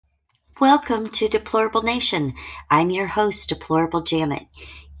Welcome to Deplorable Nation. I'm your host, Deplorable Janet.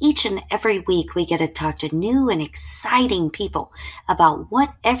 Each and every week, we get to talk to new and exciting people about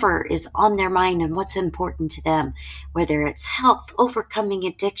whatever is on their mind and what's important to them, whether it's health, overcoming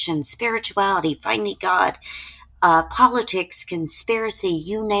addiction, spirituality, finding God, politics, conspiracy,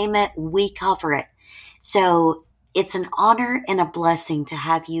 you name it, we cover it. So it's an honor and a blessing to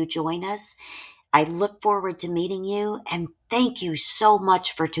have you join us. I look forward to meeting you, and thank you so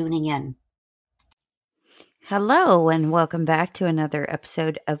much for tuning in. Hello, and welcome back to another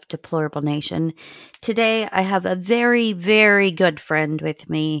episode of Deplorable Nation. Today, I have a very, very good friend with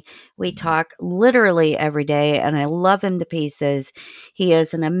me. We talk literally every day, and I love him to pieces. He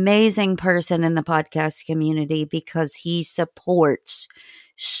is an amazing person in the podcast community because he supports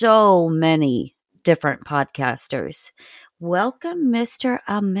so many different podcasters. Welcome, Mr.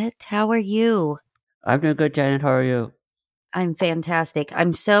 Amit. How are you? I'm doing good, Janet. How are you? I'm fantastic.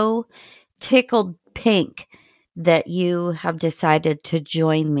 I'm so tickled pink that you have decided to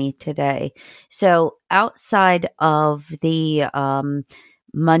join me today. So, outside of the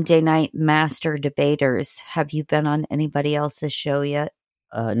Monday Night Master Debaters, have you been on anybody else's show yet?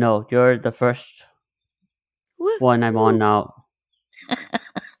 No, you're the first one I'm on now.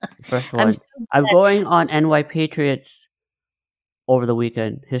 First I'm one. so I'm glad. going on NY Patriots over the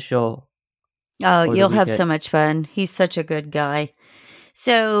weekend. His show Oh, over the you'll have so weekend. much fun. He's such a good guy.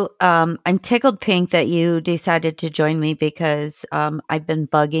 So I'm tickled pink that you decided to join me because I've been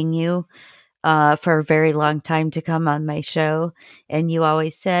bugging you for a very long time to come on my show. And you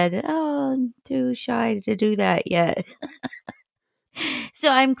always said, oh, I'm too shy to do that yet. So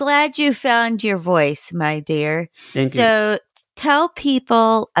I'm glad you found your voice, my dear. Thank you. So tell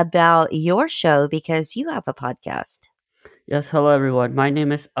people about your show because you have a podcast. Yes, hello everyone. My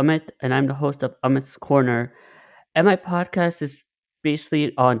name is Amit, and I'm the host of Amit's Corner. And my podcast is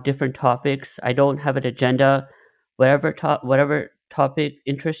basically on different topics. I don't have an agenda. Whatever topic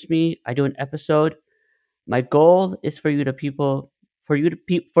interests me, I do an episode. My goal is for you people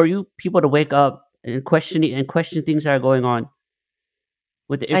to wake up and question things that are going on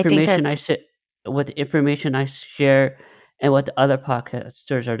with the I think information that's with the information I share and what the other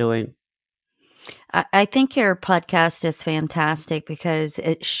podcasters are doing. I think your podcast is fantastic because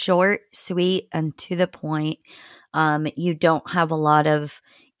it's short, sweet, and to the point. You don't have a lot of,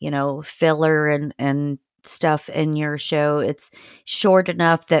 filler and stuff in your show. It's short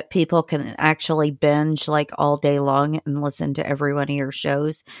enough that people can actually binge like all day long and listen to every one of your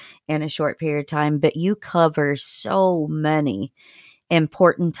shows in a short period of time. But you cover so many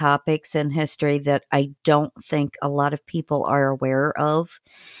important topics in history that I don't think a lot of people are aware of.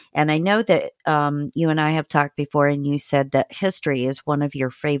 And I know that you and I have talked before, and you said that history is one of your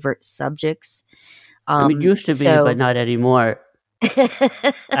favorite subjects. I mean, it used to be, but So, not anymore.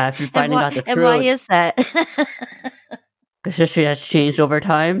 After and finding why out the and why truth, is that? because history has changed over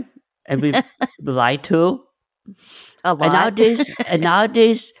time, and we've lied to. A And lot.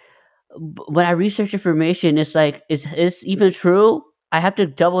 nowadays, when I research information, it's like, is this even true? I have to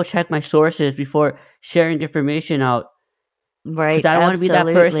double check my sources before sharing information out. Because Right, I don't want to be that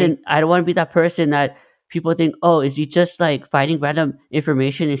person. absolutely. I don't want to be that person that people think, oh, is he just like finding random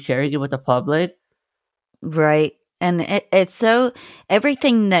information and sharing it with the public? Right. And it's so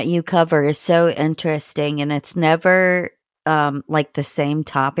everything that you cover is so interesting, and it's never like the same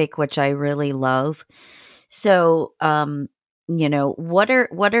topic, which I really love. So, what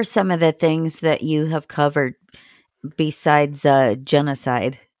are some of the things that you have covered besides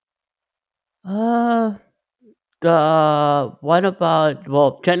genocide? Uh, the one about,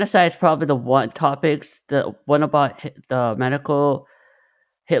 well, genocide is probably the one topics. The one about the medical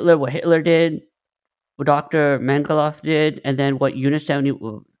Hitler, what Hitler did, what Dr. Mengele did, and then what Unit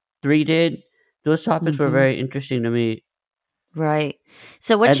 73 did. Those topics were Mhm. very interesting to me. Right.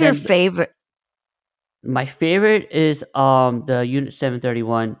 So what's And your then favorite? my favorite is the Unit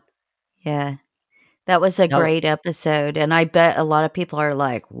 731. Yeah. That was a Now, great episode, and I bet a lot of people are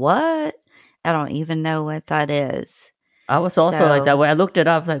like, "What? I don't even know what that is." I was also like So that when I looked it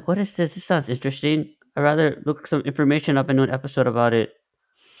up. Like, what is this? This sounds interesting. I'd rather look some information up and do an episode about it.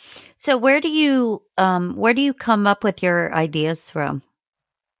 so where do you come up with your ideas from?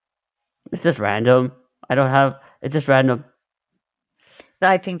 It's just random. I don't have. It's just random.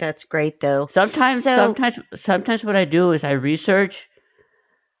 I think that's great though. Sometimes, So sometimes, sometimes, what I do is I research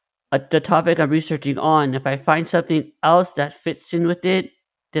the topic I'm researching on. If I find something else that fits in with it,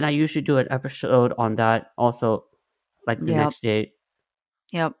 then I usually do an episode on that. Also, like the yeah, next day.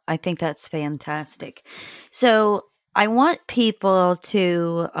 yep, I think that's fantastic. So I want people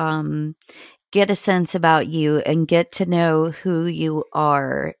to get a sense about you and get to know who you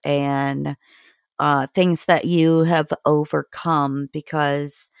are and things that you have overcome,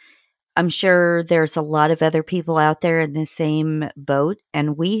 because I'm sure there's a lot of other people out there in the same boat.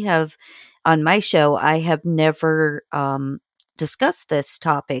 And we have, on my show, I have never discussed this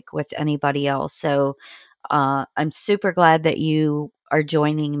topic with anybody else. So I'm super glad that you are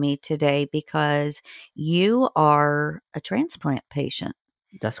joining me today because you are a transplant patient.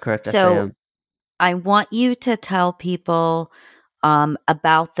 That's correct. Yes, I So am. I want you to tell people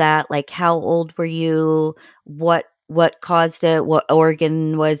about that. Like, how old were you? What caused it? What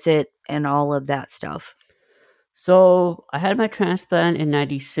organ was it? And all of that stuff. So I had my transplant in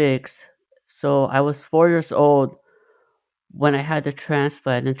 '96. So I was 4 years old when I had the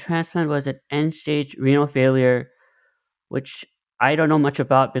transplant. And transplant was an end stage renal failure, which I don't know much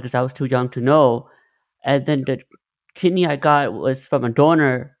about because I was too young to know. And then the kidney I got was from a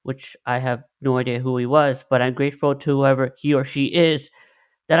donor, which I have no idea who he was, but I'm grateful to whoever he or she is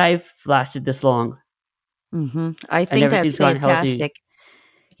that I've lasted this long I and think that's everything's gone healthy. fantastic.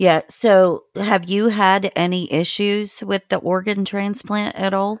 Yeah. So, have you had any issues with the organ transplant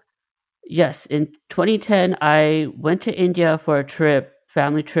at all? Yes, in 2010, I went to India for a trip,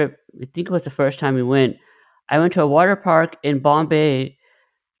 family trip. I think it was the first time we went. I went to a water park in Bombay,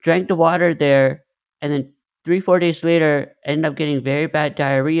 drank the water there, and then 3, 4 days later, ended up getting very bad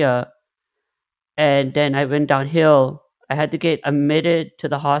diarrhea. And then I went downhill. I had to get admitted to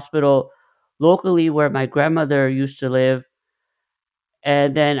the hospital locally where my grandmother used to live.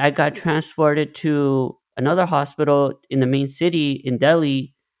 And then I got transported to another hospital in the main city in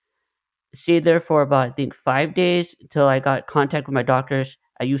Delhi. Stayed there for about, I think, 5 days until I got contact with my doctors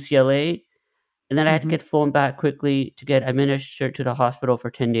at UCLA. And then I had to hmm get flown back quickly to get administered to the hospital for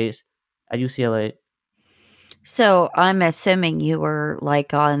 10 days at UCLA. So, I'm assuming you were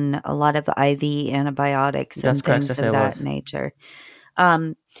like on a lot of IV antibiotics That's and correct, things yes, of I that was. nature.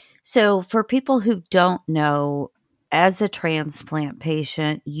 Um, so, for people who don't know, as a transplant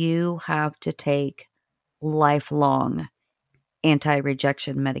patient, you have to take lifelong anti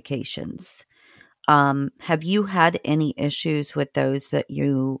rejection medications. Have you had any issues with those that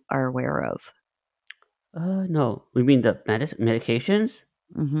you are aware of? No. We mean the medications?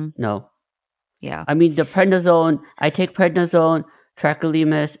 hmm No. Yeah. I mean the prednisone. I take prednisone,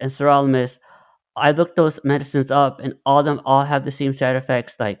 tracolimus, and sirolimus. I looked those medicines up, and all of them all have the same side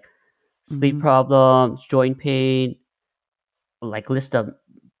effects, like sleep hmm problems, joint pain, like list of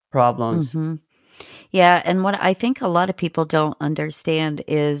problems. hmm Yeah. And what I think a lot of people don't understand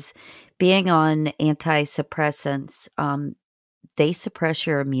is being on antidepressants, they suppress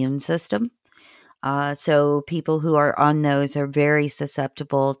your immune system. So people who are on those are very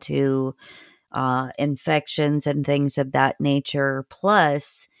susceptible to infections and things of that nature.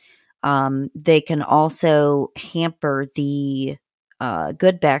 Plus, they can also hamper the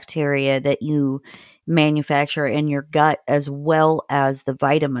good bacteria that you manufacture in your gut, as well as the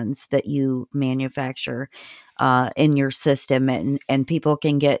vitamins that you manufacture in your system. And people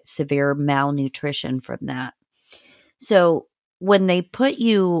can get severe malnutrition from that. So, when they put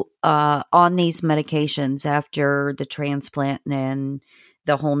you on these medications after the transplant and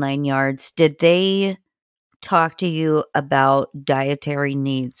the whole 9 yards, did they talk to you about dietary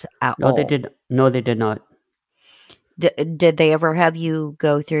needs at No, they all? did. No, they did not. Did they ever have you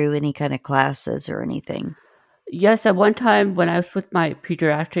go through any kind of classes or anything? Yes, at one time when I was with my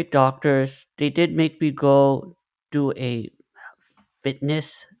pediatric doctors, they did make me go do a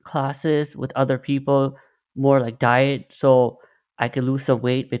fitness classes with other people, more like diet, so I could lose some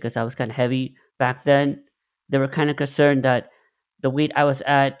weight because I was kind of heavy back then. They were kind of concerned that the weight I was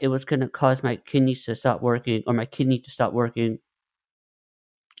at, it was going to cause my kidneys to stop working or my kidney to stop working.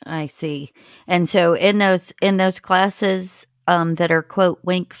 I see. And so in those classes that are quote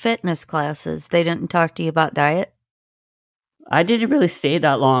wink fitness classes, they didn't talk to you about diet? I didn't really stay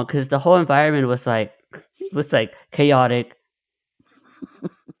that long because the whole environment was like chaotic.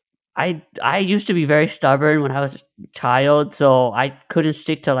 I used to be very stubborn when I was a child, so I couldn't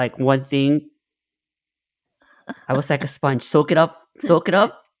stick to like one thing. I was like a sponge, soak it up,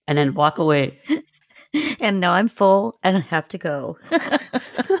 and then walk away. And now I'm full and I have to go.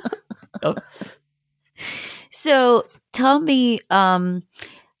 Oh, So tell me, on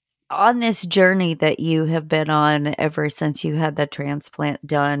this journey that you have been on ever since you had the transplant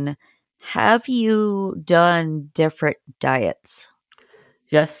done, have you done different diets?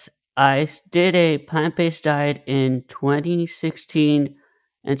 yes, did a plant-based diet in 2016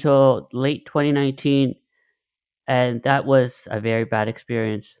 until late 2019, and that was a very bad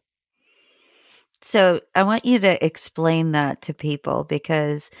experience. So I want you to explain that to people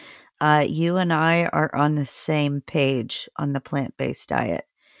because you and I are on the same page on the plant-based diet.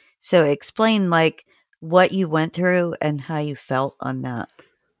 So explain like what you went through and how you felt on that.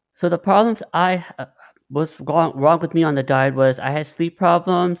 So the problems I was wrong with me on the diet was I had sleep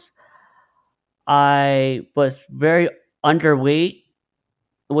problems. I was very underweight,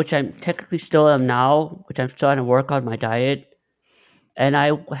 which I'm technically still am now, which I'm still trying to work on my diet. And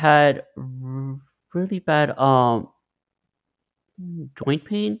I had really bad joint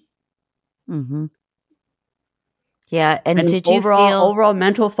pain Mhm. Yeah, and and did you feel overall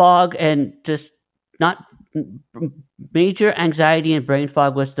mental fog and just not major anxiety and brain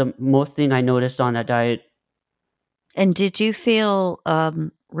fog was the most thing I noticed on that diet.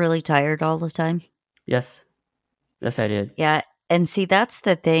 really tired all the time? Yes, yes, I did. Yeah, and see that's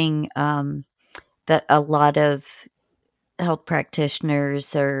the thing that a lot of health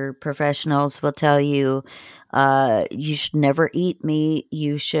practitioners or professionals will tell you, you should never eat meat.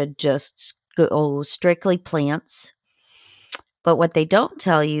 You should just go strictly plants. But what they don't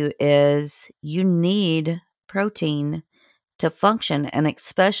tell you is you need protein to function, and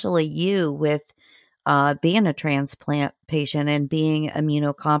especially you with being a transplant patient and being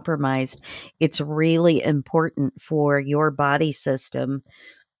immunocompromised, it's really important for your body system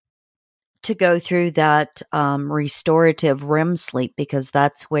to go through that restorative REM sleep because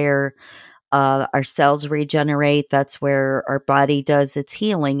that's where our cells regenerate. That's where our body does its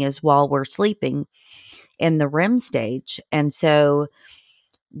healing is while we're sleeping in the REM stage. And so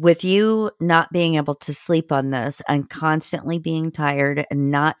with you not being able to sleep on this and constantly being tired and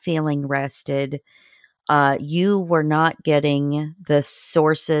not feeling rested, you were not getting the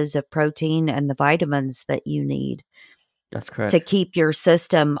sources of protein and the vitamins that you need That's to correct. keep your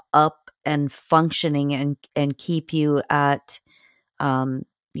system up and functioning and keep you at um,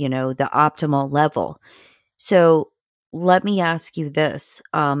 the optimal level. So let me ask you this.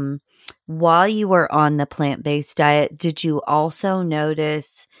 While you were on the plant-based diet, did you also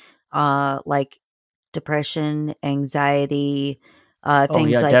notice like depression, anxiety, Oh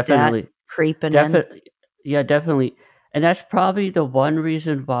things yeah, like that definitely, creeping in? definitely, yeah, definitely, and that's probably the one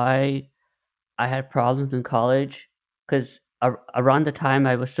reason why I had problems in college, because around the time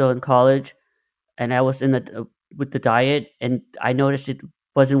I was still in college and I was in the with the diet, and I noticed it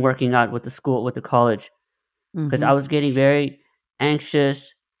wasn't working out with the school with the college because I Mhm. was getting very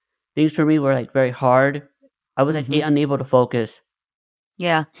anxious. Things for me were like very hard. I was like Mhm. unable to focus.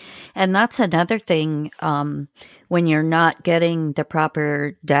 Yeah. And that's another thing when you're not getting the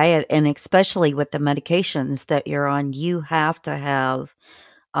proper diet and especially with the medications that you're on, you have to have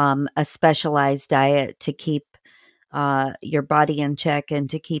a specialized diet to keep your body in check and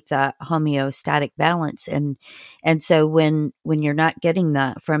to keep that homeostatic balance. And so when you're not getting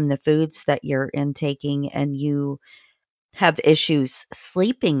that from the foods that you're intaking and you have issues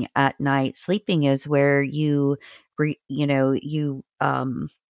sleeping at night, sleeping is where you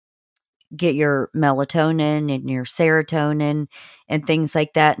get your melatonin and your serotonin and things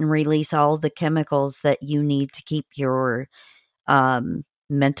like that and release all the chemicals that you need to keep your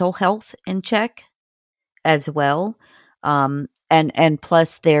mental health in check as well. And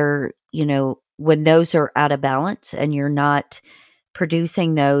plus they're, when those are out of balance and you're not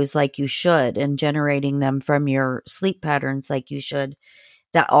producing those like you should and generating them from your sleep patterns like you should,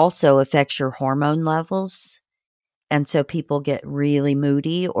 that also affects your hormone levels. And so people get really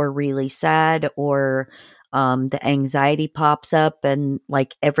moody or really sad or the anxiety pops up and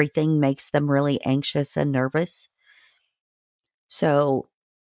like everything makes them really anxious and nervous. So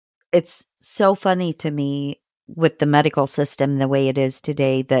it's so funny to me with the medical system the way it is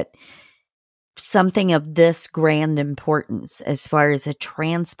today that something of this grand importance as far as a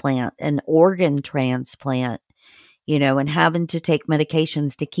transplant, an organ transplant, and having to take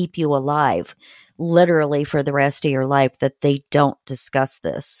medications to keep you alive literally for the rest of your life, that they don't discuss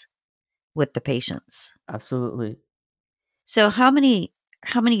this with the patients. Absolutely. So how many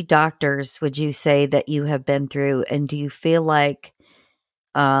doctors would you say that you have been through, and do you feel like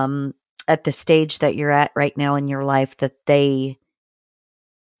um at the stage that you're at right now in your life that they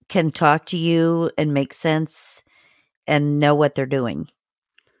can talk to you and make sense and know what they're doing?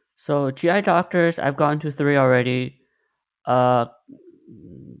 So GI doctors, I've gone to three already. Uh,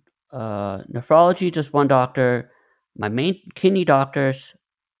 Nephrology, just one doctor. My main kidney doctors,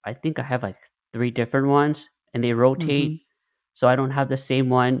 I think I have like three different ones, and they Mhm. rotate, so I don't have the same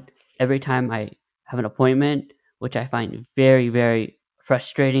one every time I have an appointment, which I find very, very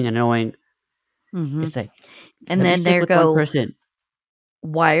frustrating and annoying. Mhm. It's like, And let me then stick they with one go, person.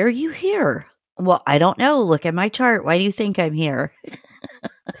 "Why are you here?" "Well, I don't know. Look at my chart. Why do you think I'm here?"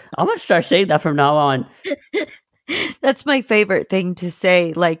 I'm gonna start saying that from now on. That's my favorite thing to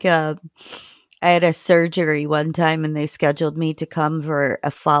say. Like, I had a surgery one time and they scheduled me to come for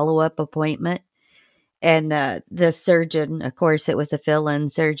a follow up appointment. And the surgeon, of course, it was a fill in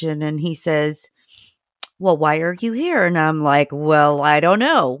surgeon, and he says, "Well, why are you here?" And I'm like, "Well, I don't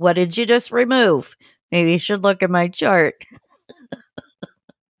know. What did you just remove? Maybe you should look at my chart."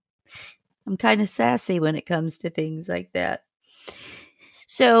 I'm kind of sassy when it comes to things like that.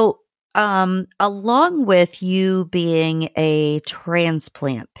 So, along with you being a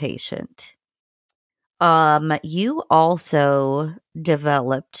transplant patient, you also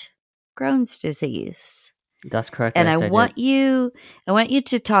developed Crohn's disease. That's correct. And Yes, I did. I want you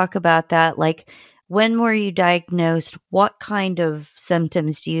to talk about that. Like, when were you diagnosed? What kind of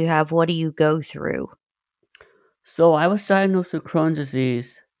symptoms do you have? What do you go through? So I was diagnosed with Crohn's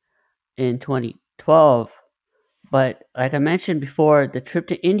disease in 2012, but like I mentioned before, the trip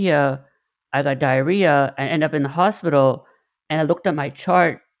to India, I got diarrhea and ended up in the hospital. And I looked at my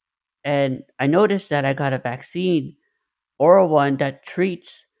chart and I noticed that I got a vaccine, oral one that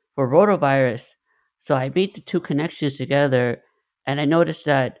treats for rotavirus. So I made the two connections together, and I noticed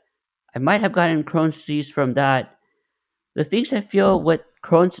that I might have gotten Crohn's disease from that. The things I feel with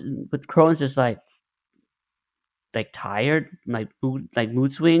Crohn's is like tired, like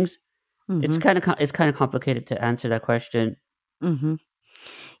mood swings. It's Mhm. kind of complicated to answer that question. Mhm.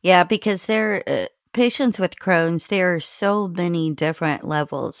 Yeah, because there patients with Crohn's, there are so many different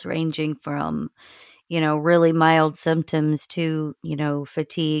levels ranging from, really mild symptoms to,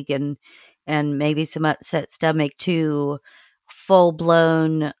 fatigue and maybe some upset stomach to full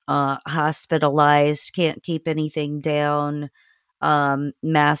blown hospitalized, can't keep anything down,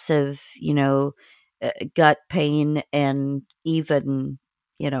 massive, gut pain and even,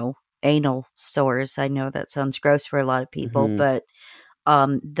 you know, anal sores. I know that sounds gross for a lot of people, Hmm. but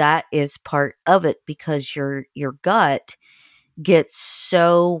that is part of it because your gut gets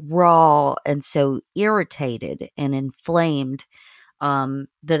so raw and so irritated and inflamed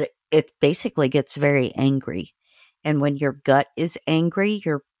that it basically gets very angry. And when your gut is angry,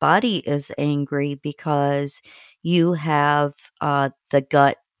 your body is angry because you have the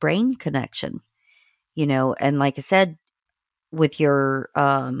gut brain connection, and like I said, with your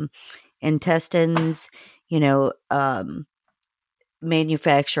intestines, you know, um,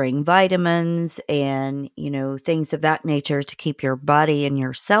 manufacturing vitamins and, things of that nature to keep your body and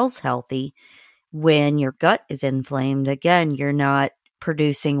your cells healthy. When your gut is inflamed, again, you're not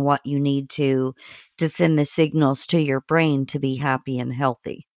producing what you need to send the signals to your brain to be happy and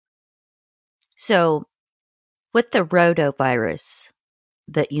healthy. So, with the rotavirus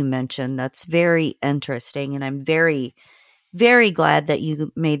that you mentioned, that's very interesting. And I'm very, very glad that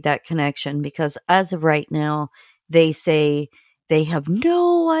you made that connection because as of right now, they say they have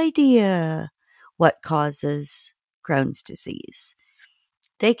no idea what causes Crohn's disease.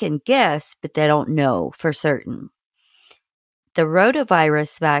 They can guess, but they don't know for certain. The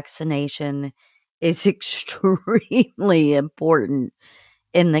rotavirus vaccination is extremely important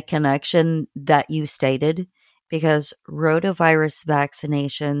in the connection that you stated because rotavirus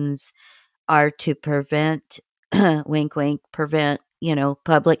vaccinations are to prevent, wink, wink, prevent,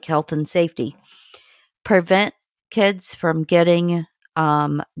 public health and safety, prevent kids from getting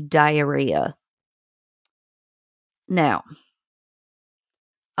diarrhea. Now,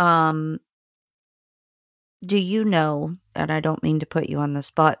 um, do you know, and I don't mean to put you on the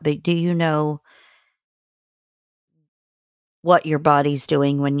spot, but do you know what your body's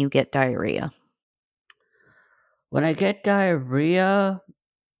doing when you get diarrhea? When I get diarrhea,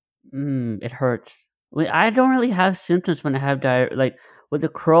 it hurts. I don't really have symptoms when I have diarrhea. Like with the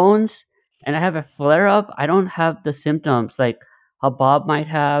Crohn's, and I have a flare up. I don't have the symptoms like how Bob might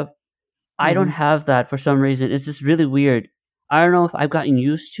have. I don't Mhm. have that for some reason. It's just really weird. I don't know if I've gotten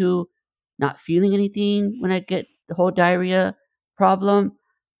used to not feeling anything when I get the whole diarrhea problem,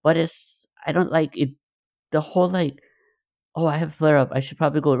 but I don't like it. The whole like, oh, I have a flare up. I should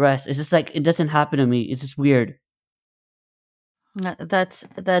probably go rest. It's just like it doesn't happen to me. It's just weird. That's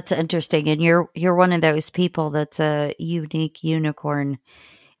interesting, and you're one of those people that's a unique unicorn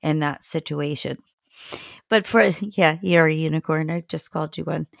in that situation. But for yeah, you're a unicorn. I just called you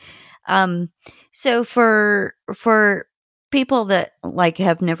one. Um, so for people that like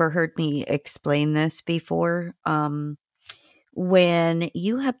have never heard me explain this before, when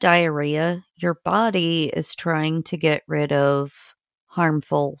you have diarrhea, your body is trying to get rid of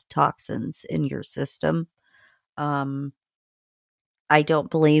harmful toxins in your system. Um, I don't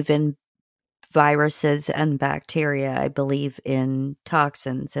believe in viruses and bacteria. I believe in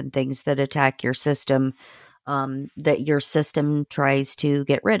toxins and things that attack your system, that your system tries to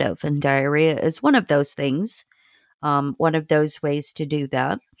get rid of. And diarrhea is one of those things. one of those ways to do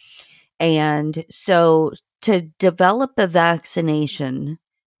that. And so to develop a vaccination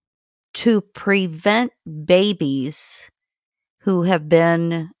to prevent babies who have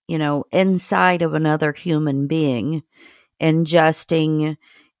been, inside of another human being, ingesting,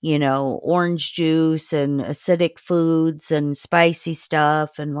 orange juice and acidic foods and spicy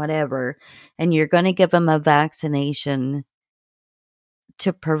stuff and whatever, and you're going to give them a vaccination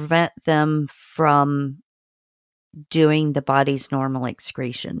to prevent them from doing the body's normal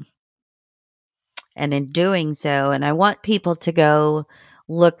excretion. And in doing so, and I want people to go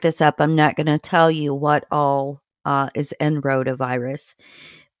look this up. I'm not going to tell you what all is in rotavirus,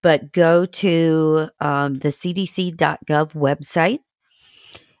 but go to the cdc.gov website,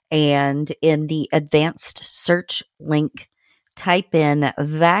 and in the advanced search link, type in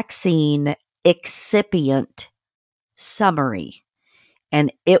vaccine excipient summary.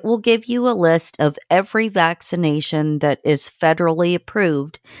 And it will give you a list of every vaccination that is federally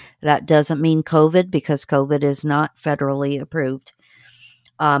approved. That doesn't mean COVID, because COVID is not federally approved.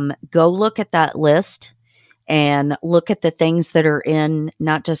 Go look at that list and look at the things that are in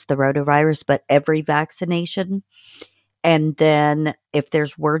not just the rotavirus, but every vaccination. And then if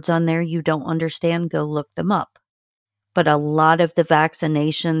there's words on there you don't understand, go look them up. But a lot of the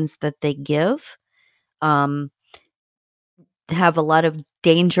vaccinations that they give, have a lot of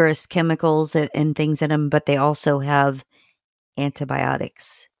dangerous chemicals and things in them, but they also have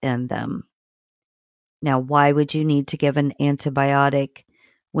antibiotics in them. Now, why would you need to give an antibiotic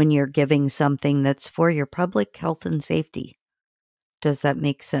when you're giving something that's for your public health and safety? Does that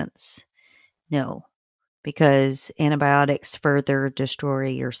make sense? No, because antibiotics further destroy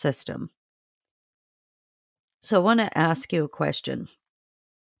your system. So I want to ask you a question.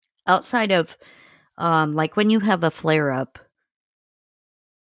 Outside of, like when you have a flare-up,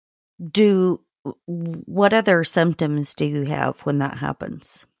 what other symptoms do you have when that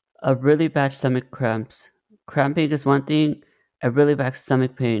happens? A really bad stomach cramps. Cramping is one thing. A really bad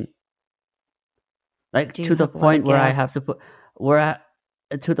stomach pain, like to the point where I have to put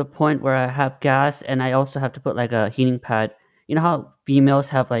to the point where I have gas, and I also have to put like a heating pad. You know how females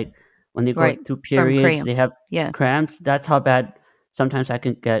have, like, when they go through periods, they have cramps? That's how bad sometimes I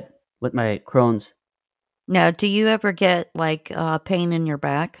can get with my Crohn's. Now, do you ever get like pain in your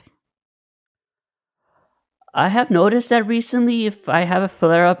back? I have noticed that recently, if I have a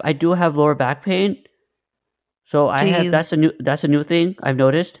flare up, I do have lower back pain. So that's a new thing I've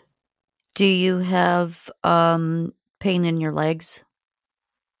noticed. Do you have pain in your legs?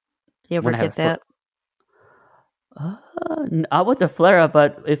 You ever get that? Not with the flare up,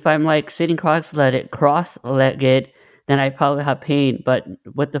 but if I'm like sitting cross-legged, then I probably have pain. But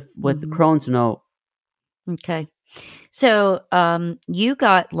with the Crohn's, no. Okay, so you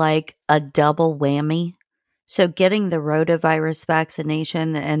got like a double whammy. So getting the rotavirus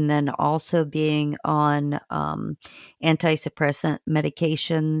vaccination and then also being on anti-suppressant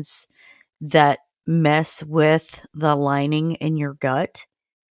medications that mess with the lining in your gut,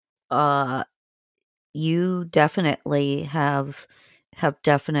 you definitely have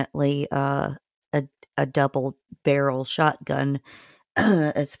definitely a double barrel shotgun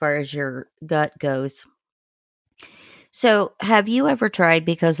as far as your gut goes. So have you ever tried,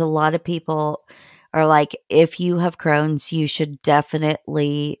 because a lot of people are like, if you have Crohn's, you should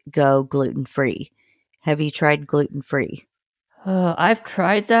definitely go gluten-free. Have you tried gluten-free? I've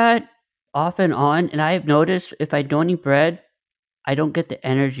tried that off and on, and I've noticed if I don't eat bread, I don't get the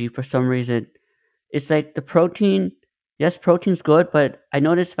energy for some reason. It's like the protein. Yes, protein's good, but I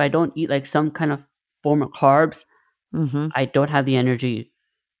notice if I don't eat like some kind of form of carbs, I don't have the energy.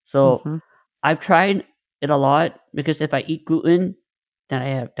 So I've tried it a lot, because if I eat gluten, then I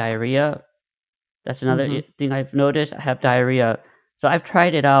have diarrhea. That's another thing I've noticed. I have diarrhea. So I've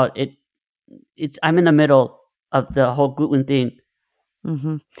tried it out. I'm in the middle of the whole gluten thing.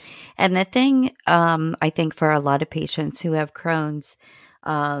 And the thing, I think for a lot of patients who have Crohn's,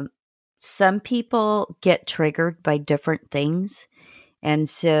 some people get triggered by different things. And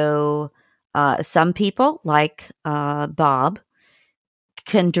so some people, like Bob,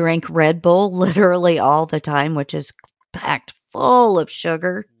 can drink Red Bull literally all the time, which is packed full of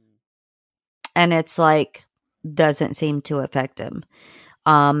sugar. And it's like, doesn't seem to affect him.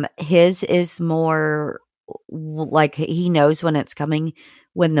 His is more like he knows when it's coming,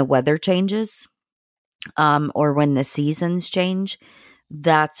 when the weather changes, or when the seasons change.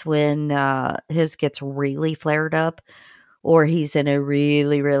 That's when his gets really flared up, or he's in a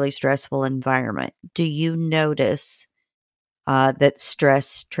really, really stressful environment. Do you notice that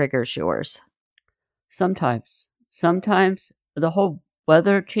stress triggers yours? Sometimes the whole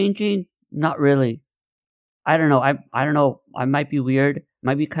weather changing, not really. I don't know. I don't know. I might be weird.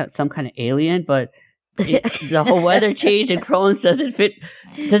 Might be some kind of alien, but the whole weather change and Crohn's doesn't fit.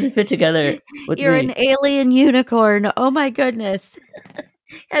 Doesn't fit together with You're an me. alien unicorn. Oh my goodness.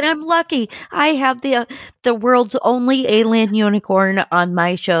 And I'm lucky. I have the world's only alien unicorn on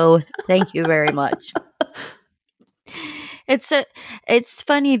my show. Thank you very much. It's a it's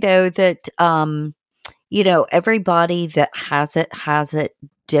funny though that everybody that has it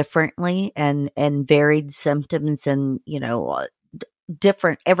differently and varied symptoms and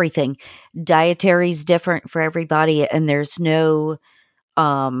different everything. Dietary's different for everybody and there's no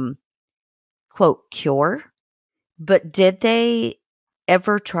um quote cure. But did they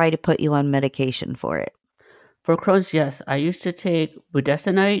ever try to put you on medication for it? For Crohn's, yes, I used to take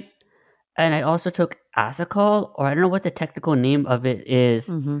budesonide, and I also took Asacol, or I don't know what the technical name of it is,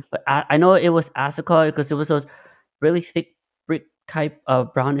 Mhm. but I know it was Asacol because it was those really thick brick type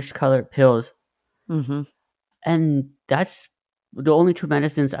of brownish colored pills, Mhm. and that's the only two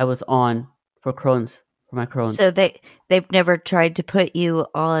medicines I was on for Crohn's for my Crohn's. So they've never tried to put you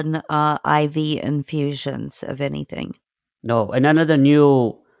on IV infusions of anything. No, and none of the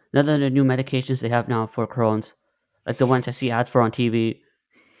new medications they have now for Crohn's, like the ones I see S- ads for on TV.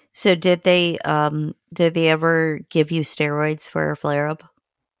 So did they ever give you steroids for a flare up?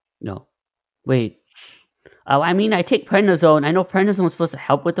 No, wait. I mean, I take prednisone. I know prednisone is supposed to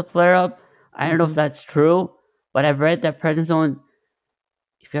help with the flare up. I don't know if Mhm. that's true, but I've read that prednisone,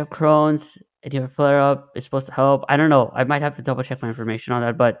 if you have Crohn's and you have a flare up, it's supposed to help. I don't know. I might have to double check my information on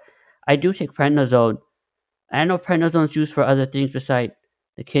that, but I do take prednisone. I know prednisone is used for other things besides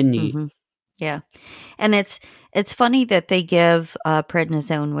the kidney. Mhm. Yeah. And it's funny that they give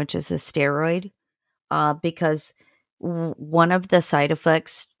prednisone, which is a steroid, because one of the side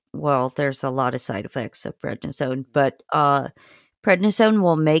effects, well, there's a lot of side effects of prednisone, but prednisone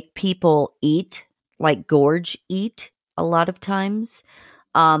will make people eat, like gorge eat a lot of times.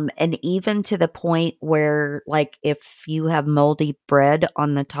 And even to the point where, like, if you have moldy bread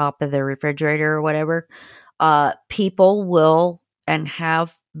on the top of the refrigerator or whatever, people will and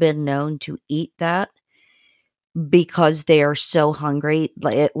have been known to eat that because they are so hungry.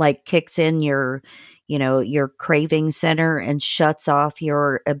 It like kicks in your craving center and shuts off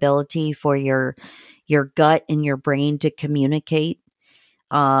your ability for your gut and your brain to communicate,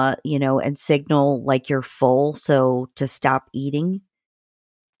 and signal like you're full. So to stop eating,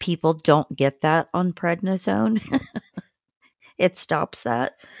 people don't get that on prednisone. It stops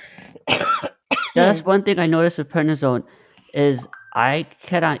that. Yeah, that's one thing I noticed with prednisone is I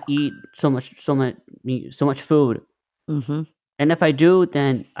cannot eat so much food. Hmm. And if I do,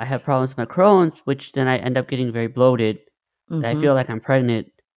 then I have problems with my Crohn's, which then I end up getting very bloated. And I Hmm. feel like I'm pregnant.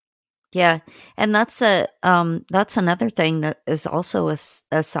 Yeah, and that's another thing that is also a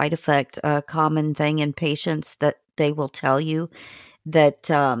side effect, a common thing in patients that they will tell you that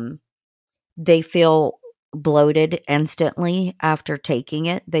they feel bloated instantly after taking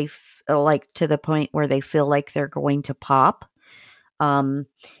it. Like to the point where they feel like they're going to pop. Um,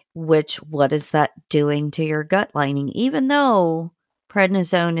 which what is that doing to your gut lining? Even though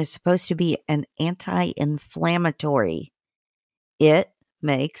prednisone is supposed to be an anti-inflammatory, it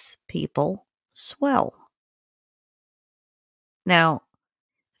makes people swell. Now,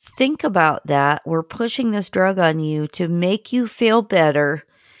 think about that. We're pushing this drug on you to make you feel better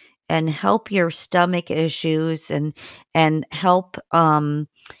and help your stomach issues and help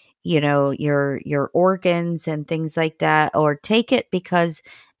your organs and things like that, or take it because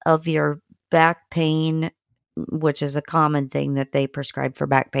of your back pain, which is a common thing that they prescribe for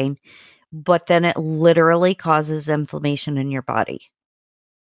back pain, but then it literally causes inflammation in your body.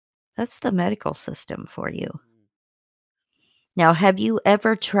 That's the medical system for you. Now, have you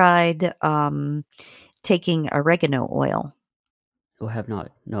ever tried taking oregano oil? Who have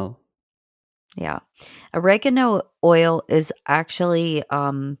not. No. Yeah. Oregano oil is actually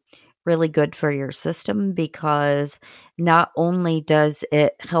really good for your system because not only does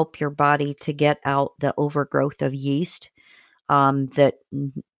it help your body to get out the overgrowth of yeast that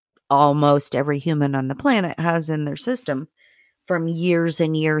almost every human on the planet has in their system from years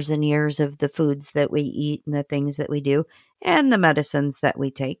and years and years of the foods that we eat and the things that we do and the medicines that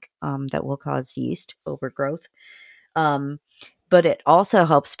we take that will cause yeast overgrowth. Um, but it also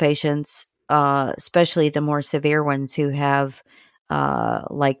helps patients, especially the more severe ones who have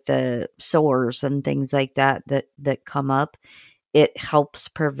like the sores and things like that come up. It helps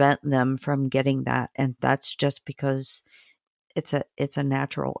prevent them from getting that, and that's just because it's a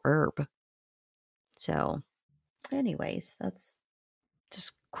natural herb. So, anyways, that's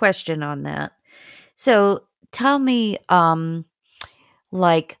just question on that. So, tell me,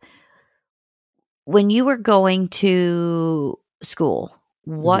 like when you were going to school,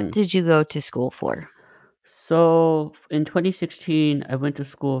 what hmm did you go to school for? So in 2016, I went to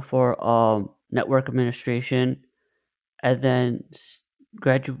school for network administration, and then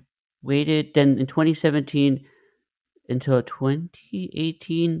graduated. Then in 2017 until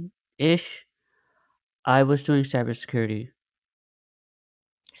 2018 ish, I was doing cybersecurity.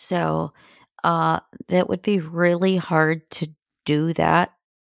 So, that would be really hard to do that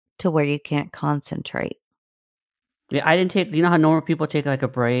to where you can't concentrate. Yeah, I didn't take. You know how normal people take like a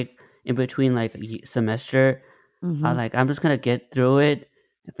break in between like semester. Mhm. I'm just gonna get through it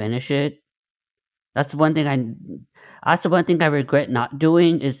and finish it. That's the one thing I. That's the one thing I regret not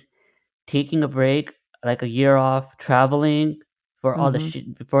doing is taking a break, like a year off, traveling for all the Mhm.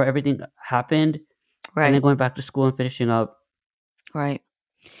 shit before everything happened, and then Right. going back to school and finishing up. Right.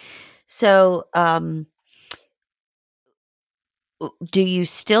 So, do you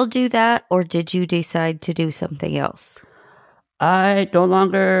still do that or did you decide to do something else? I no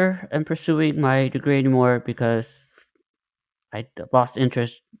longer am pursuing my degree anymore because lost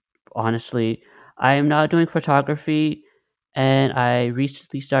interest. Honestly, I am now doing photography, and I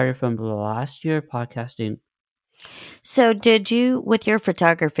recently started from the last year podcasting. So, did you, with your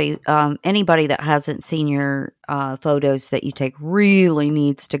photography, anybody that hasn't seen your photos that you take really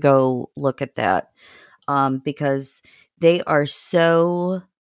needs to go look at that because they are so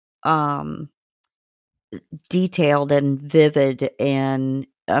um, detailed and vivid and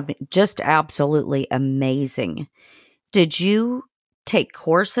just absolutely amazing. Did you take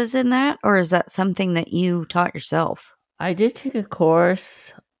courses in that, or is that something that you taught yourself? I did take a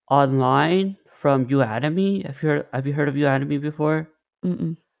course online from Udemy. Have you heard of Udemy before?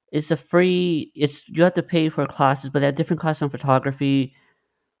 Mm-mm. It's a free. It's you have to pay for classes, but they have different classes on photography,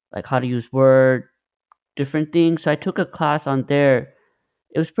 like how to use Word, different things. So I took a class on there.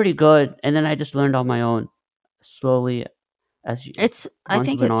 It was pretty good, and then I just learned on my own, slowly as I months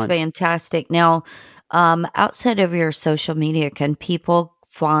think went it's on. fantastic. Now, outside of your social media, can people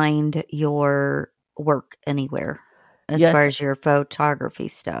find your work anywhere as far Yes, as your photography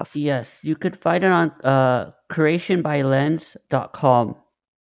stuff? yes, you could find it on creationbylens.com.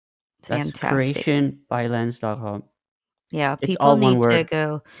 That's Fantastic. creationbylens.com. Yeah, It's all one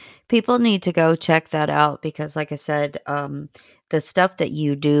word. people need to go check that out because like I said, the stuff that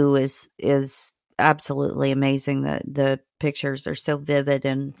you do is absolutely amazing. The pictures are so vivid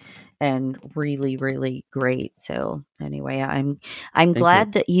and really really great. So anyway, I'm Thank you.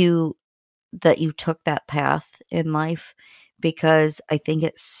 glad that you took that path in life because I think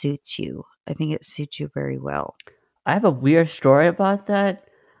it suits you. I think it suits you very well. I have a weird story about that,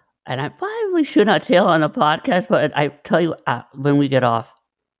 and I probably should not tell on a podcast, but I tell you when we get off.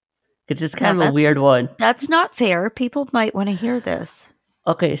 It's Now kind of a weird one. that's not fair. People might want to hear this.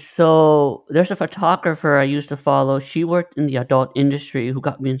 Okay, so there's a photographer I used to follow. She worked in the adult industry who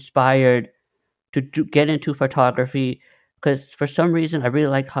got me inspired to get into photography because for some reason I really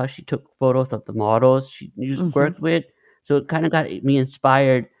liked how she took photos of the models she used Mhm. worked with. So it kind of got me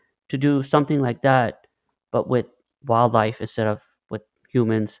inspired to do something like that, but with wildlife instead of with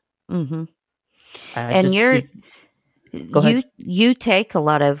humans. Mhm. And I And just you're did. Go ahead. you take a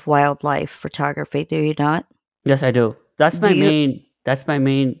lot of wildlife photography, do you not? Yes, I do. Do you That's my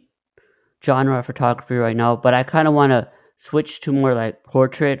main genre of photography right now. But I kind of want to switch to more like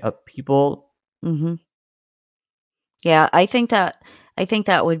portrait of people. Mhm. Yeah, I think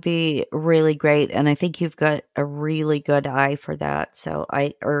that would be really great and I think you've got a really good eye for that. So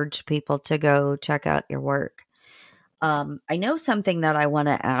I urge people to go check out your work. I know something that I want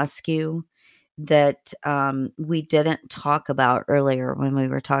to ask you that we didn't talk about earlier when we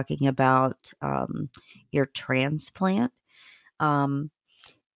were talking about your transplant. Um,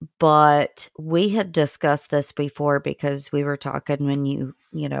 but we had discussed this before because we were talking when you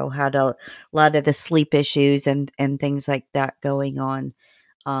know had a lot of the sleep issues and things like that going on,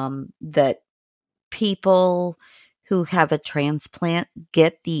 that people who have a transplant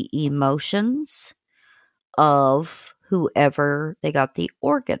get the emotions of whoever they got the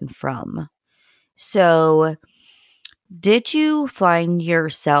organ from. So did you find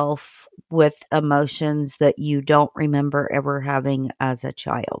yourself with emotions that you don't remember ever having as a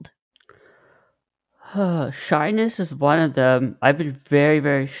child? Shyness is one of them. I've been very,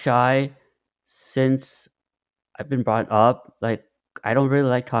 very shy since I've been brought up. Like, I don't really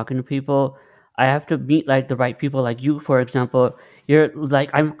like talking to people. I have to meet like the right people, like you, for example. You're like,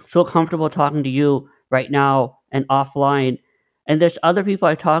 I'm so comfortable talking to you right now and offline. And there's other people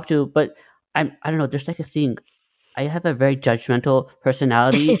I talk to, but I don't know, there's like a thing. I have a very judgmental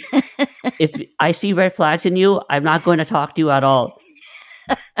personality. If I see red flags in you, I'm not going to talk to you at all.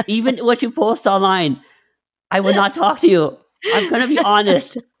 Even what you post online, I would not talk to you. I'm gonna be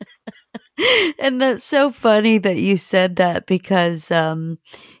honest. And that's so funny that you said that because,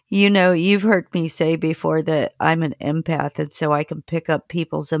 you've heard me say before that I'm an empath, and so I can pick up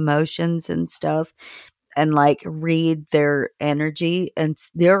people's emotions and stuff and like read their energy. And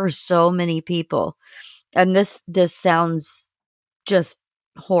there are so many people, and this sounds just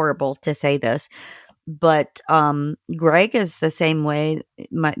horrible to say this, but Greg is the same way.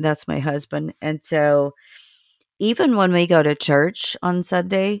 That's my husband, and so even when we go to church on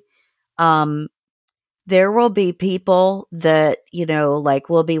Sunday, um there will be people that, like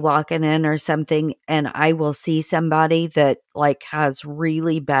we'll be walking in or something and I will see somebody that like has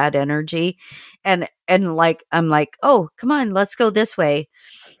really bad energy and like I'm like, "Oh, come on, let's go this way."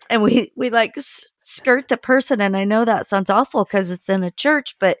 And we like skirt the person, and I know that sounds awful cuz it's in a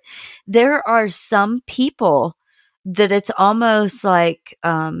church, but there are some people that it's almost like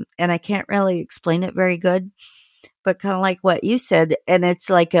and I can't really explain it very good, but kind of like what you said, and it's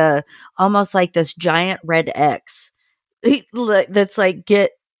like almost like this giant red X that's like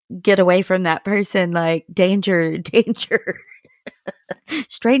get away from that person, like danger, danger,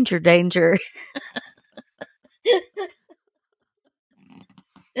 stranger danger.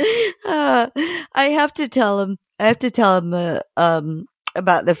 I have to tell him. I have to tell him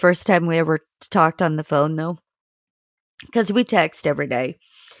about the first time we ever talked on the phone, though, because we text every day.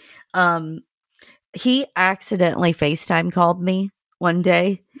 Um, he accidentally FaceTime called me one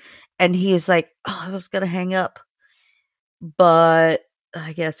day, and he was like, "Oh, I was gonna hang up, but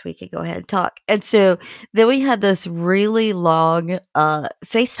I guess we could go ahead and talk." And so then we had this really long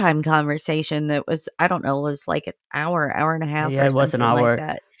FaceTime conversation that was, I don't know, was like an hour and a half Yeah, or it was an something like hour.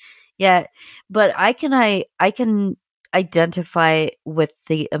 that. Yeah. But I can identify with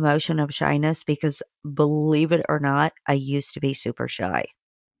the emotion of shyness because believe it or not, I used to be super shy.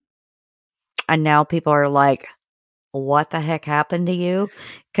 And now people are like, what the heck happened to you?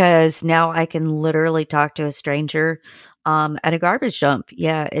 Because now I can literally talk to a stranger at a garbage dump.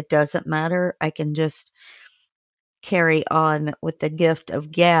 Yeah, it doesn't matter. I can just carry on with the gift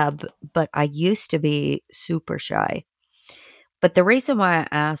of gab, but I used to be super shy. But the reason why I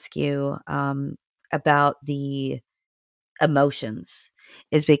ask you about the emotions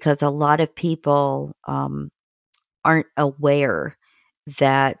is because a lot of people aren't aware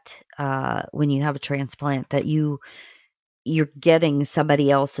that when you have a transplant that you're getting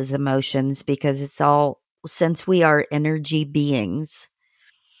somebody else's emotions, because it's all, since we are energy beings,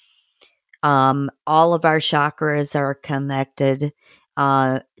 all of our chakras are connected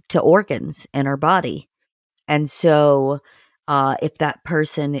uh, to organs in our body. And so if that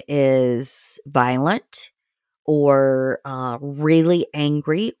person is violent or really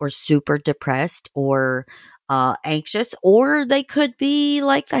angry or super depressed or anxious, or they could be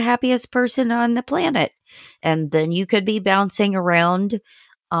like the happiest person on the planet. And then you could be bouncing around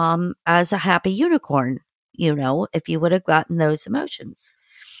as a happy unicorn, if you would have gotten those emotions.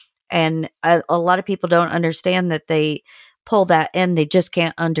 And a lot of people don't understand that they pull that in. They just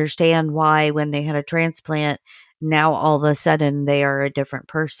can't understand why, when they had a transplant, now all of a sudden they are a different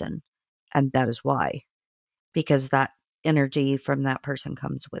person. And that is why, because that energy from that person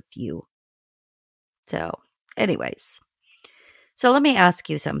comes with you. So, anyways, so let me ask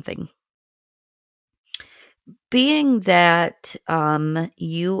you something. Being that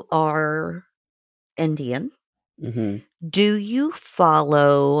you are Indian, Hmm. do you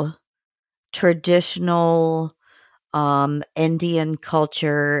follow traditional Indian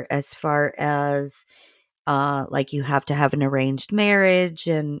culture as far as like you have to have an arranged marriage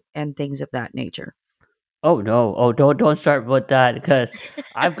and things of that nature? Oh no! Oh, don't start with that because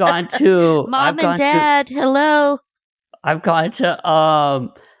I've gone to I've Mom and gone to dad, hello. I've gone to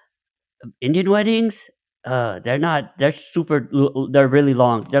Indian weddings. They're not. They're super. They're really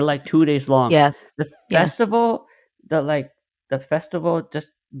long. They're like 2 days long. Yeah, The yeah. festival, the like the festival just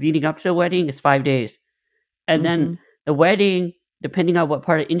leading up to the wedding is 5 days, and then Mhm. the wedding, depending on what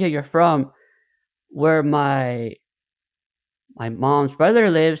part of India you're from, where my mom's brother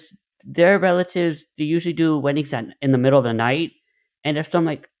lives, their relatives they usually do weddings in the middle of the night, and there's some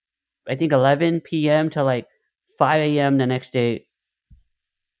like I think 11 p.m. to like 5 a.m. the next day.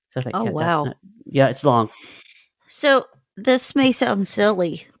 So it's like Oh, yeah, that's wow. not yeah, it's long. So this may sound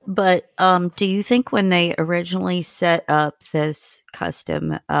silly, but do you think when they originally set up this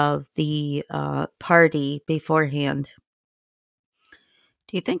custom of the party beforehand,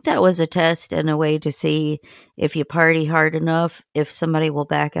 do you think that was a test and a way to see if you party hard enough, if somebody will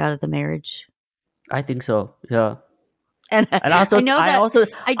back out of the marriage? I think so. Yeah. And And I also, know I that also,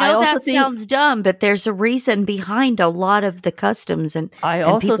 I I know also that think, sounds dumb, but there's a reason behind a lot of the customs, I and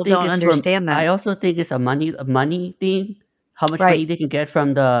also people think don't it's from, understand I that. also think it's a money thing. How much money Right. they can get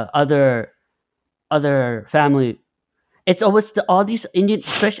from the other family. It's always all these Indian,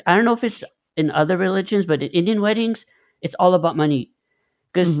 especially, I don't know if it's in other religions, but in Indian weddings, it's all about money.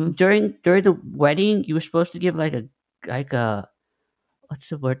 Because Hmm. during the wedding, you were supposed to give like a what's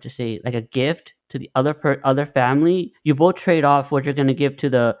the word to say, like a gift to the other family. You both trade off what you're gonna give to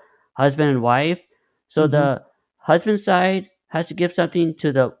the husband and wife. So Hmm. the husband side has to give something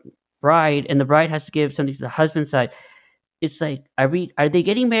to the bride, and the bride has to give something to the husband side. It's like, are they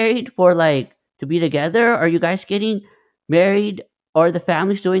getting married for like to be together? Are you guys getting married, or the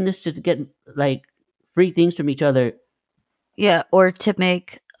family's doing this to get like free things from each other? Yeah, or to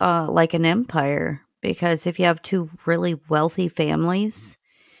make like an empire, because if you have two really wealthy families,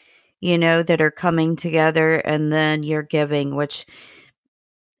 that are coming together, and then you're giving, which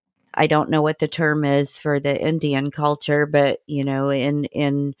I don't know what the term is for the Indian culture, but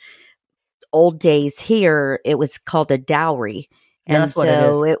in old days here, it was called a dowry. Yeah, And that's what it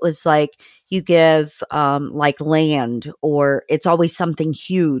so is. it was like you give like land, or it's always something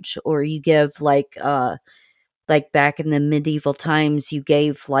huge, or you give like back in the medieval times, you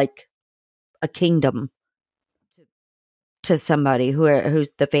gave like a kingdom to somebody who's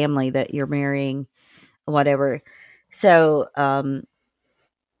the family that you're marrying, whatever. So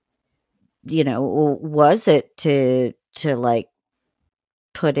was it to like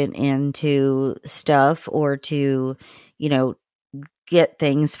put it into stuff, or to you know get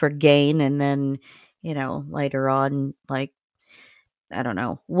things for gain, and then later on, like, I don't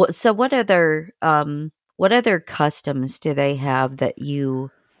know. So what other customs do they have that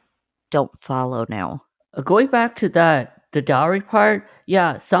you don't follow now? Going back to that, the dowry part,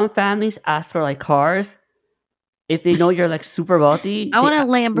 yeah, some families ask for like cars if they know you're like super wealthy. I They want a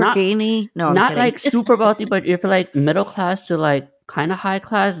not Lamborghini. No, I'm not kidding. like super wealthy, but if you're like middle class to like kind of high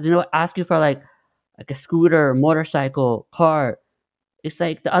class, they don't ask you for like a scooter, motorcycle, car. It's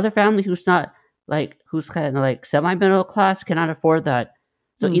like the other family who's not like who's kind of like semi middle class cannot afford that.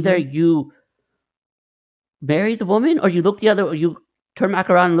 So either Hmm. you marry the woman or you look the other, or you turn back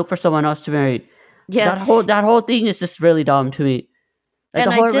around and look for someone else to marry. Yeah, That whole thing is just really dumb to me. Like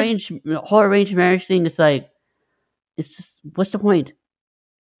the and whole arranged marriage thing is like, it's just, what's the point?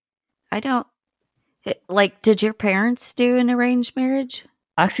 I don't like. Did your parents do an arranged marriage?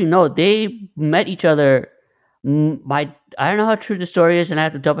 Actually, no, they met each other. My I don't know how true the story is, and I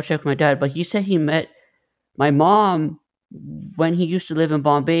have to double check with my dad. But he said he met my mom when he used to live in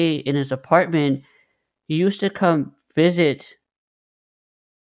Bombay in his apartment. He used to come visit.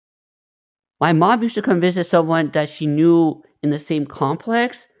 My mom used to come visit someone that she knew in the same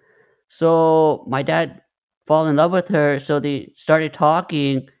complex. So my dad fall in love with her. So they started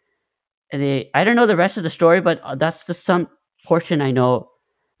talking, and I don't know the rest of the story, but that's the some portion I know,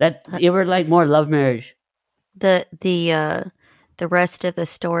 that Uh, they were like more love marriage. the rest of the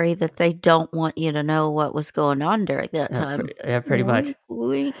story that they don't want you to know what was going on during that time. Yeah, pretty much.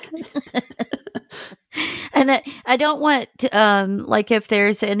 Wink, wink. And I don't want to, like, if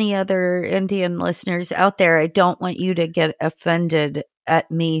there's any other Indian listeners out there, I don't want you to get offended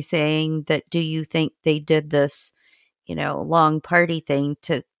at me saying that, do you think they did this, long party thing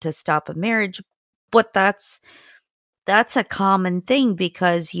to stop a marriage? But that's a common thing,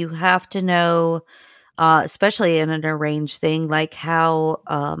 because you have to know, especially in an arranged thing, like how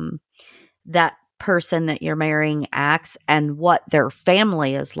that person that you're marrying acts and what their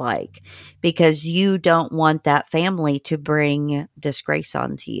family is like, because you don't want that family to bring disgrace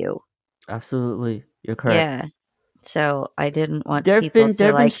onto you. Absolutely, you're correct. Yeah. So I didn't want There've people been to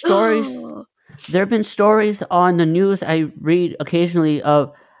there've been like, stories oh, there have been stories on the news I read occasionally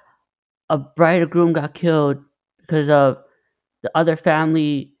of a bride or groom got killed because of the other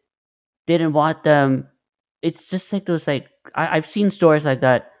family didn't want them. It's just like those, like, I've seen stories like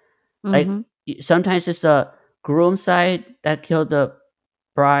that. Like, mm-hmm, sometimes it's the groom side that killed the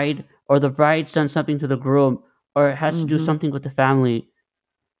bride, or the bride's done something to the groom, or it has to do mm-hmm. something with the family.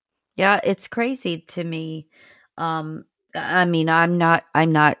 Yeah, it's crazy to me. I mean, I'm not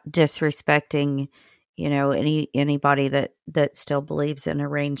disrespecting, anybody that still believes in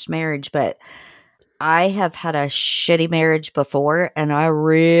arranged marriage, but I have had a shitty marriage before, and I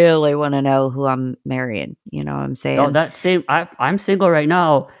really want to know who I'm marrying. You know what I'm No, saying? that same. I'm single right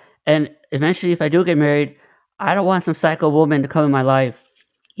now, and eventually, if I do get married, I don't want some psycho woman to come in my life,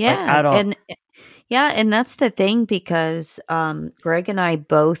 like, Yeah, at all. and yeah, and that's the thing, because Greg and I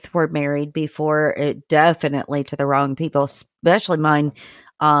both were married before, it definitely to the wrong people, especially mine.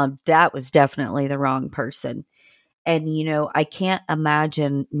 That was definitely the wrong person. And, I can't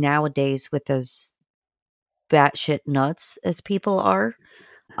imagine nowadays with as batshit nuts as people are,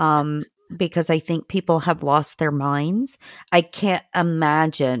 um, because I think people have lost their minds. I can't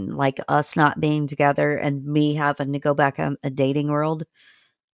imagine like us not being together and me having to go back on a dating world.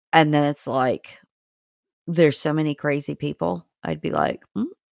 And then it's like, there's so many crazy people. I'd be like,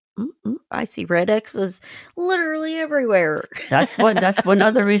 I see red X's literally everywhere. That's one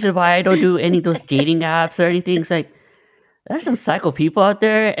other reason why I don't do any of those dating apps or anything. It's like there's some psycho people out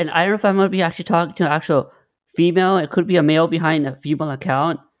there, and I don't know if I'm gonna be actually talking to an actual female. It could be a male behind a female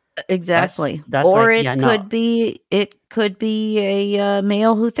account. Exactly. That's Or like, it yeah, could no. be a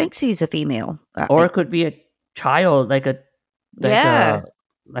male who thinks he's a female. Or it could be a child, like Yeah. a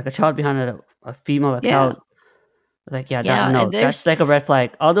like a child behind a female Yeah. account. Like, yeah, that, Yeah. no, And that's there's like a red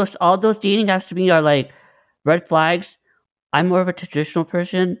flag. All those dating apps to me are like red flags. I'm more of a traditional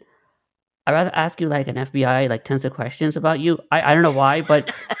person. I'd rather ask you like an FBI like tons of questions about you. I don't know why,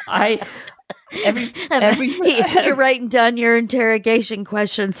 but I every you're writing down your interrogation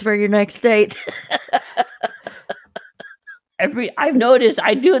questions for your next date. I've noticed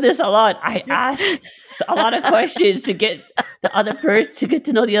I do this a lot. I ask a lot of questions to get the other person to get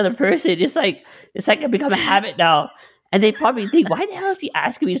to know the other person. It's like it become a habit now, and they probably think, why the hell is he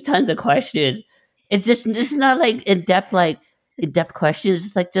asking me tons of questions? It's just this is not like in depth questions.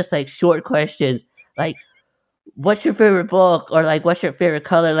 It's like just like short questions, like what's your favorite book, or like what's your favorite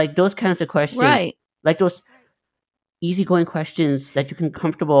color, like those kinds of questions, Right. like those easygoing questions that you can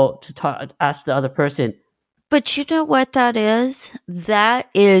comfortable to ask the other person. But you know what that is? That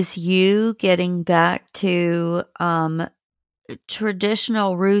is you getting back to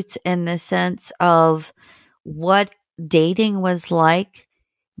traditional roots in the sense of what dating was like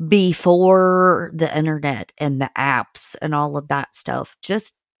before the internet and the apps and all of that stuff.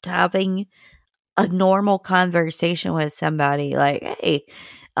 Just having a normal conversation with somebody like, hey,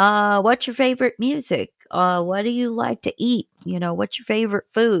 what's your favorite music? What do you like to eat? What's your favorite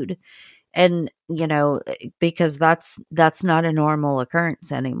food? And, because that's not a normal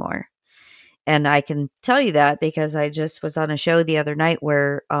occurrence anymore. And I can tell you that because I just was on a show the other night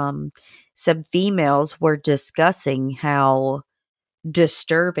where some females were discussing how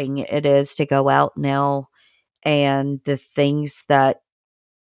disturbing it is to go out now and the things that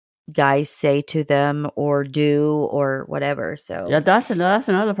guys say to them or do or whatever. Yeah, So, that's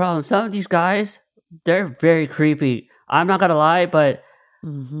another problem. Some of these guys, they're very creepy. I'm not gonna lie, but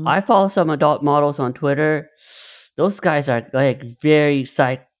mhm. I follow some adult models on Twitter. Those guys are like very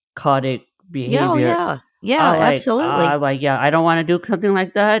psychotic Yeah, oh, behavior. yeah. Yeah, absolutely. Yeah, I don't want to do something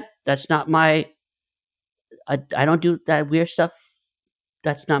like that. That's not my. I don't do that weird stuff.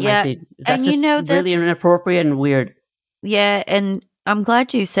 That's not my Yeah. thing. That's And just really that's inappropriate and weird. yeah, and I'm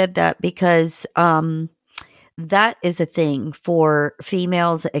glad you said that because that is a thing for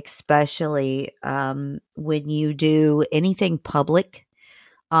females, especially when you do anything public.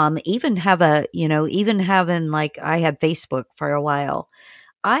 Even even having like I had Facebook for a while.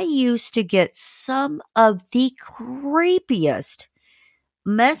 I used to get some of the creepiest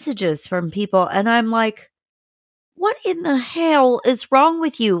messages from people, and I'm like, what in the hell is wrong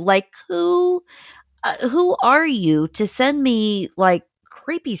with you? Like, who are you to send me like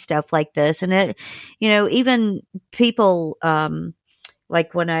creepy stuff like this? And even people,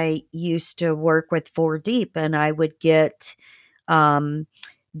 like when I used to work with Four Deep, and I would get um,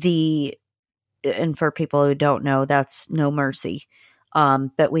 the and for people who don't know, that's No Mercy.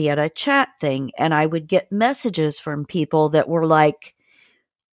 But we had a chat thing, and I would get messages from people that were like,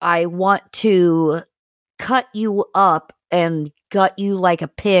 I want to cut you up and gut you like a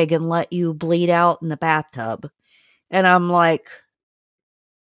pig and let you bleed out in the bathtub. And I'm like,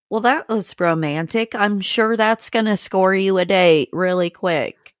 well, that was romantic. I'm sure that's going to score you a date really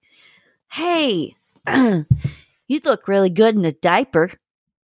quick. Hey, you'd look really good in a diaper.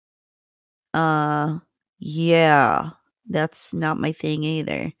 Yeah, that's not my thing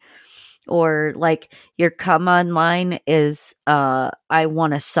either. Or like your come online is, I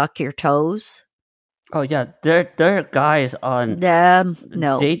want to suck your toes. Oh yeah, there are guys on.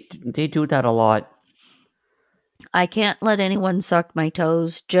 No. They do that a lot. I can't let anyone suck my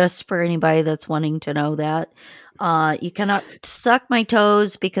toes, just for anybody that's wanting to know that. You cannot suck my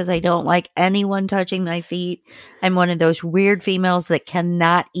toes because I don't like anyone touching my feet. I'm one of those weird females that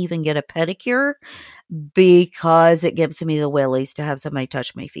cannot even get a pedicure because it gives me the willies to have somebody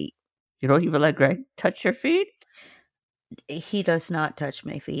touch my feet. You don't even let Greg touch your feet. He does not touch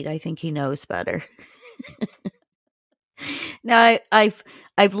my feet. I think he knows better. Now I've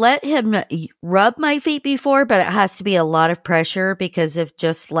let him rub my feet before, but it has to be a lot of pressure because of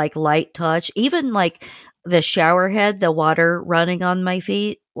just like light touch. Even like the shower head, the water running on my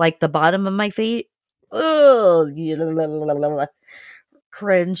feet, like the bottom of my feet. Oh,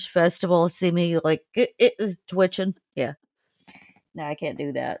 cringe festival. See me like twitching. Yeah, no, I can't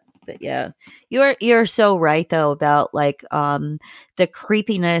do that. But yeah, you're so right though about like the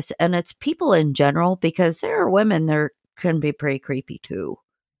creepiness, and it's people in general because there are women there can be pretty creepy too.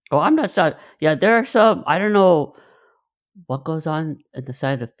 Oh, I'm not sure. Yeah, there are some. I don't know what goes on at the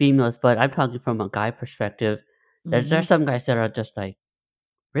side of females, but I'm talking from a guy perspective. There's Hmm. some guys that are just like,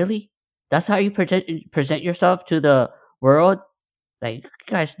 really? That's how you present yourself to the world? Like, you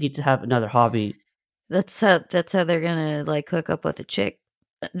guys need to have another hobby. That's how they're gonna like hook up with a chick.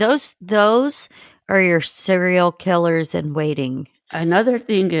 Those are your serial killers in waiting. Another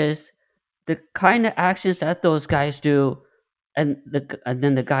thing is the kind of actions that those guys do, and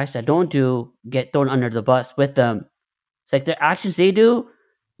then the guys that don't do get thrown under the bus with them. It's like the actions they do,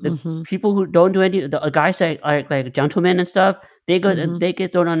 the Hmm. people who don't do any, the guys that are like gentlemen and stuff, Hmm. they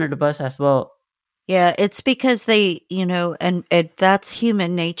get thrown under the bus as well. Yeah, it's because they, and that's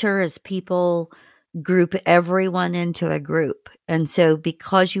human nature is people group everyone into a group. And so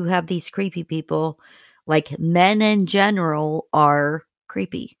because you have these creepy people, like men in general are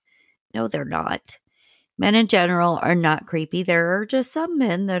creepy. No, they're not. Men in general are not creepy. There are just some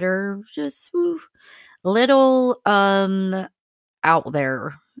men that are just little out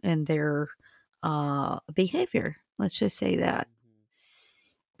there in their behavior. Let's just say that.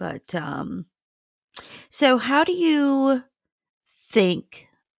 But so how do you think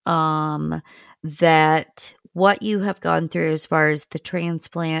that what you have gone through as far as the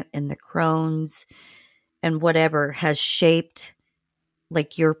transplant and the Crohn's and whatever has shaped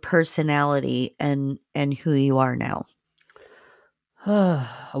like your personality and who you are now? Well,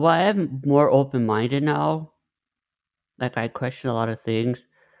 I am more open minded now. Like I question a lot of things.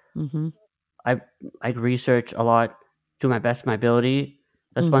 Mm-hmm. I I research a lot to my best of my ability.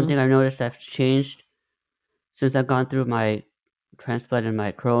 That's one Mm-hmm. thing I've noticed that's changed since I've gone through my transplant and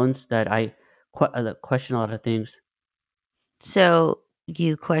my Crohn's. That I question a lot of things. So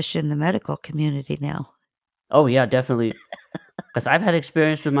you question the medical community now. Oh yeah, definitely. Because I've had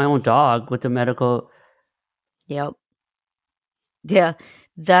experience with my own dog with the medical. Yep. Yeah.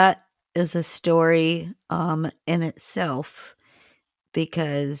 That is a story in itself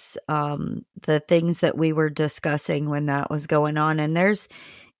because the things that we were discussing when that was going on, and there's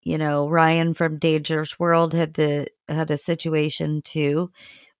Ryan from Dangerous World had a situation too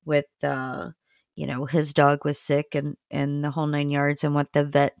with his dog was sick and the whole 9 yards and what the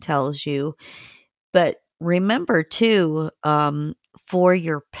vet tells you. But remember too, for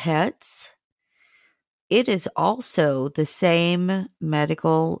your pets, it is also the same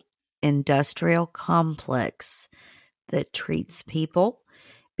medical industrial complex that treats people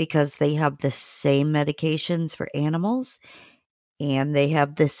because they have the same medications for animals and they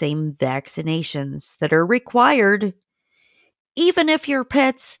have the same vaccinations that are required even if your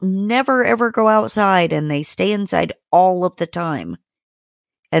pets never ever go outside and they stay inside all of the time.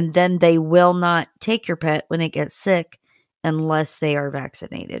 And then they will not take your pet when it gets sick unless they are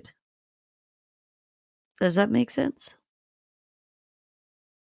vaccinated. Does that make sense?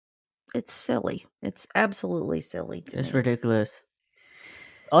 It's silly. It's absolutely silly to It's me. ridiculous.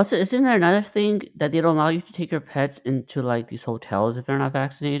 Also, isn't there another thing that they don't allow you to take your pets into like these hotels if they're not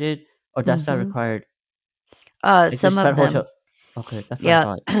vaccinated, or that's not Mhm. required? Like Some this of pet them. hotel. Okay, that's what I Yeah,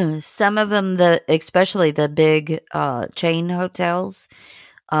 thought. some of them, especially the big chain hotels,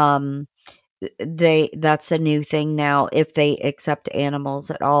 um that's a new thing now. If they accept animals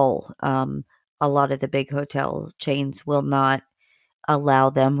at all, a lot of the big hotel chains will not allow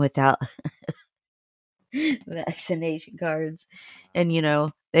them without vaccination cards. And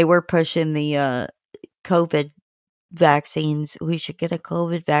they were pushing the COVID vaccines. We should get a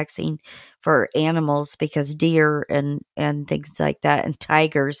COVID vaccine for animals because deer and things like that and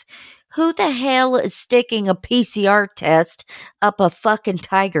tigers. Who the hell is sticking a PCR test up a fucking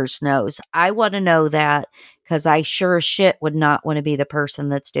tiger's nose? I want to know that because I sure as shit would not want to be the person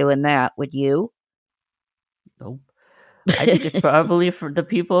that's doing that. Would you? Nope. I think it's probably for the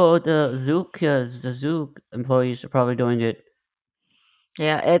people, the zoo employees are probably doing it.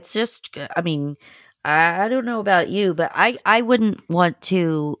 Yeah, it's just, I mean, I don't know about you, but I wouldn't want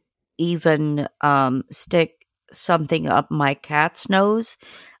to even stick something up my cat's nose,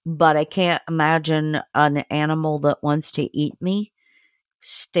 but I can't imagine an animal that wants to eat me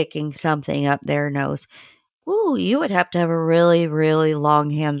sticking something up their nose. Ooh, you would have to have a really, really long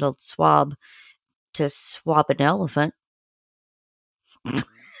handled swab to swab an elephant.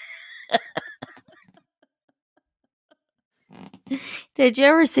 Did you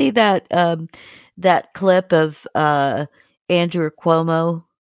ever see that that clip of Andrew Cuomo,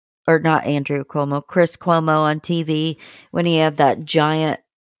 or not Andrew Cuomo, Chris Cuomo on TV when he had that giant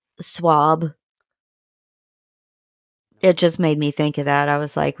swab. It just made me think of that. I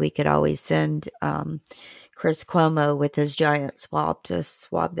was like, we could always send Chris Cuomo with his giant swab to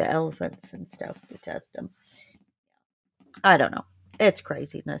swab the elephants and stuff to test them. I don't know. It's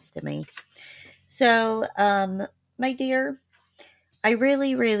craziness to me. So, my dear, I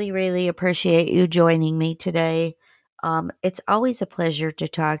really, really, really appreciate you joining me today. It's always a pleasure to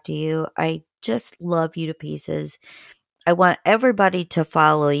talk to you. I just love you to pieces. I want everybody to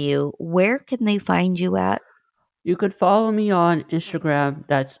follow you. Where can they find you at? You could follow me on Instagram.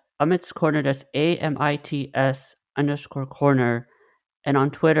 That's Amit's Corner. That's AMITS_corner. And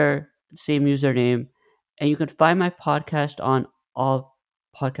on Twitter, same username. And you can find my podcast on all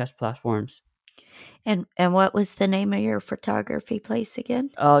podcast platforms. And what was the name of your photography place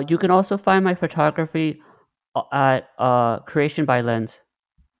again? You can also find my photography at Creation by Lens.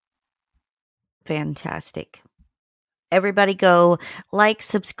 Fantastic. Everybody go like,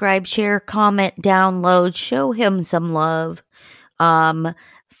 subscribe, share, comment, download, show him some love.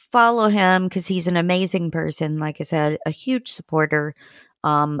 Follow him because he's an amazing person. Like I said, a huge supporter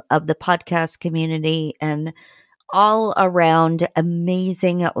of the podcast community and all around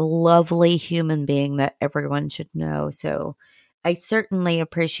amazing, lovely human being that everyone should know. So I certainly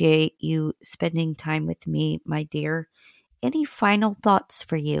appreciate you spending time with me, my dear. Any final thoughts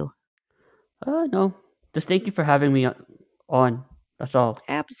for you? No. Just thank you for having me on. That's all.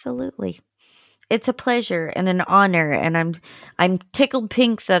 Absolutely. It's a pleasure and an honor, and I'm tickled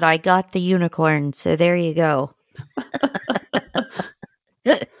pink that I got the unicorn. So there you go.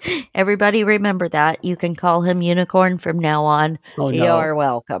 Everybody remember that. You can call him Unicorn from now on. Oh, no. You're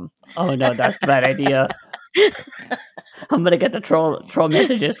welcome. Oh no, that's a bad idea. I'm gonna get the troll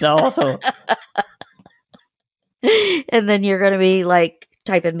messages now also. And then you're gonna be like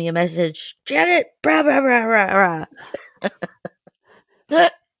typing me a message, Janet, blah blah blah blah blah.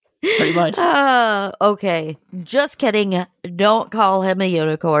 Pretty much. Okay. Just kidding. Don't call him a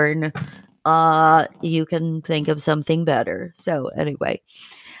unicorn. You can think of something better. So anyway,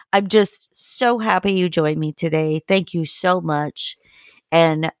 I'm just so happy you joined me today. Thank you so much.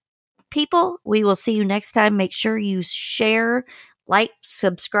 And people, we will see you next time. Make sure you share, like,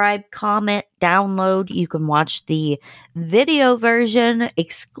 subscribe, comment, download. You can watch the video version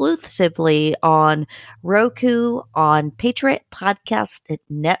exclusively on Roku on Patriot Podcast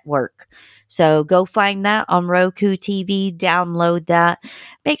Network. So go find that on Roku TV, download that.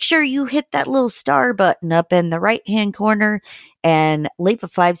 Make sure you hit that little star button up in the right-hand corner and leave a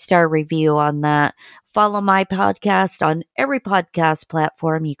 5-star review on that. Follow my podcast on every podcast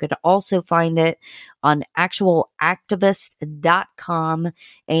platform. You could also find it on actualactivist.com,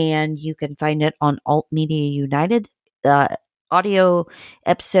 and you can find it on Alt Media United. The audio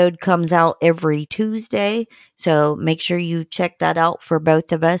episode comes out every Tuesday, so make sure you check that out for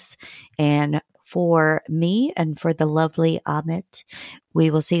both of us. And for me and for the lovely Amit, we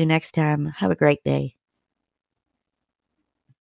will see you next time. Have a great day.